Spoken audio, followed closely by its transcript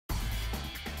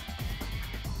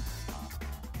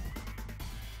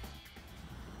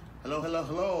Hello, hello,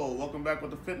 hello. Welcome back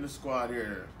with the Fitness Squad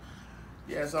here.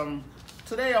 Yes,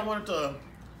 today I wanted to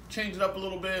change it up a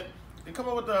little bit and come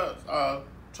up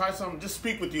with just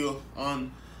speak with you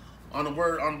on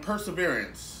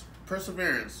perseverance.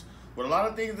 Perseverance. With a lot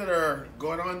of things that are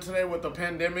going on today with the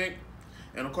pandemic,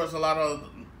 and of course a lot of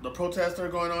the protests that are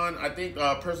going on, I think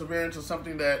perseverance is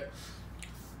something that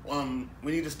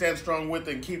we need to stand strong with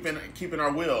and keeping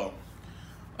our will.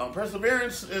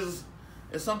 Perseverance is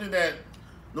something that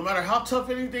no matter how tough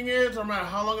anything is, no matter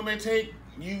how long it may take,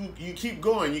 you keep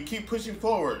going, you keep pushing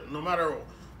forward, no matter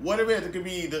what it is. It could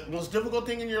be the most difficult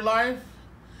thing in your life,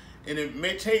 and it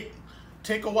may take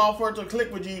a while for it to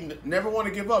click, but you never want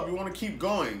to give up. You want to keep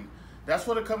going. That's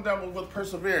what it comes down with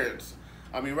perseverance.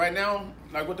 I mean, right now,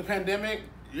 like with the pandemic,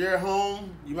 you're at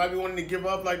home, you might be wanting to give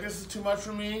up, like this is too much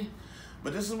for me,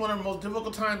 but this is one of the most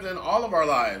difficult times in all of our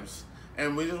lives.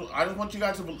 And I just want you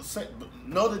guys to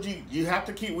know that we have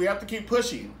to keep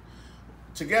pushing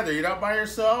together. You're not by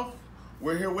yourself.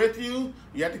 We're here with you.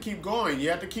 You have to keep going. You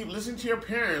have to keep listening to your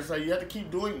parents. Like, you have to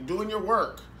keep doing your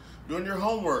work, doing your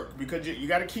homework, because you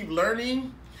got to keep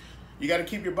learning. You got to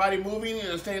keep your body moving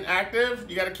and staying active.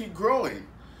 You got to keep growing.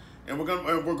 And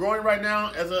we're growing right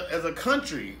now as a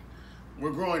country.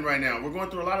 We're growing right now. We're going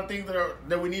through a lot of things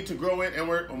that we need to grow in,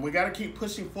 and we got to keep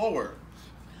pushing forward.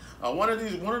 One of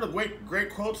the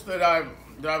great quotes that I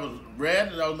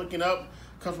read that I was looking up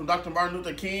comes from Dr. Martin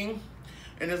Luther King,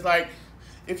 and it's like,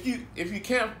 if you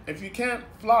can't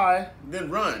fly, then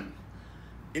run.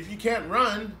 If you can't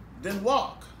run, then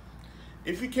walk.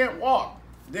 If you can't walk,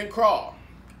 then crawl.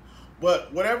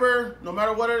 But no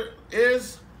matter what it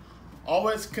is,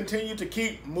 always continue to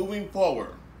keep moving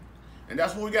forward. And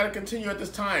that's what we got to continue at this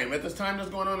time. At this time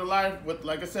that's going on in life, with,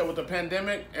 like I said, with the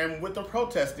pandemic and with the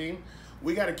protesting,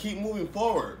 we got to keep moving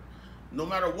forward, no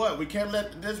matter what. We can't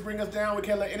let this bring us down. We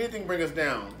can't let anything bring us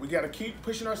down. We got to keep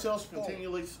pushing ourselves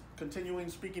forward. Continuing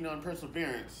speaking on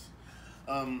perseverance.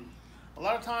 A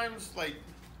lot of times, like,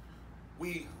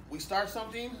 we start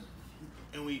something,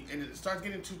 and it starts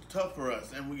getting too tough for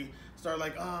us, and we start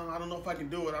like, I don't know if I can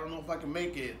do it. I don't know if I can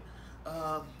make it.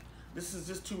 This is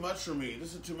just too much for me.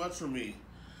 This is too much for me.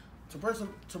 To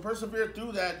persevere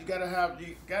through that, you gotta have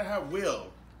will.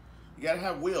 You gotta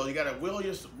have will. You gotta will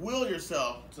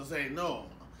yourself to say, no,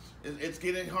 it's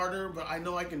getting harder, but I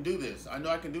know I can do this. I know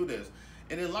I can do this.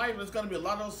 And in life, there's gonna be a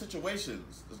lot of those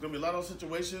situations. There's gonna be a lot of those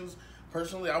situations.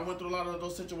 Personally, I went through a lot of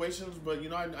those situations, but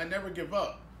I never give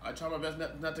up. I try my best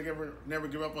not to never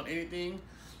give up on anything,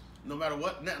 no matter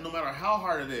what, no matter how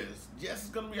hard it is. Yes, it's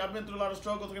gonna be. I've been through a lot of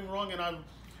struggles. Don't get me wrong,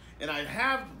 and I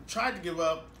have tried to give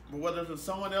up, but whether it's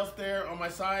someone else there on my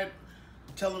side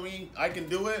telling me I can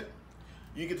do it,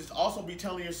 you can just also be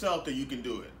telling yourself that you can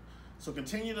do it. So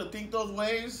continue to think those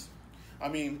ways. I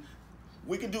mean,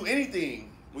 we can do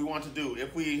anything we want to do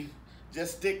if we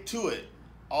just stick to it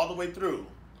all the way through.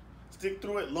 Stick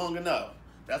through it long enough.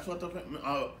 That's what the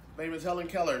famous Helen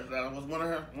Keller, that was one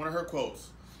of her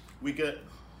quotes. We could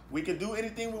do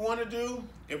anything we want to do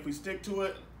if we stick to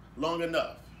it long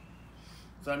enough.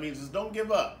 So that means just don't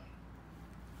give up.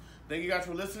 Thank you guys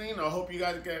for listening. I hope you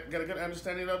guys get a good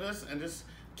understanding of this, and just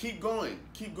keep going,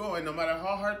 no matter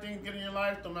how hard things get in your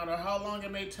life, no matter how long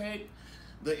it may take.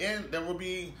 There will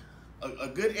be a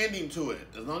good ending to it,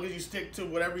 as long as you stick to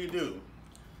whatever you do.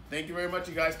 Thank you very much,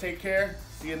 you guys. Take care.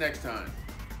 See you next time.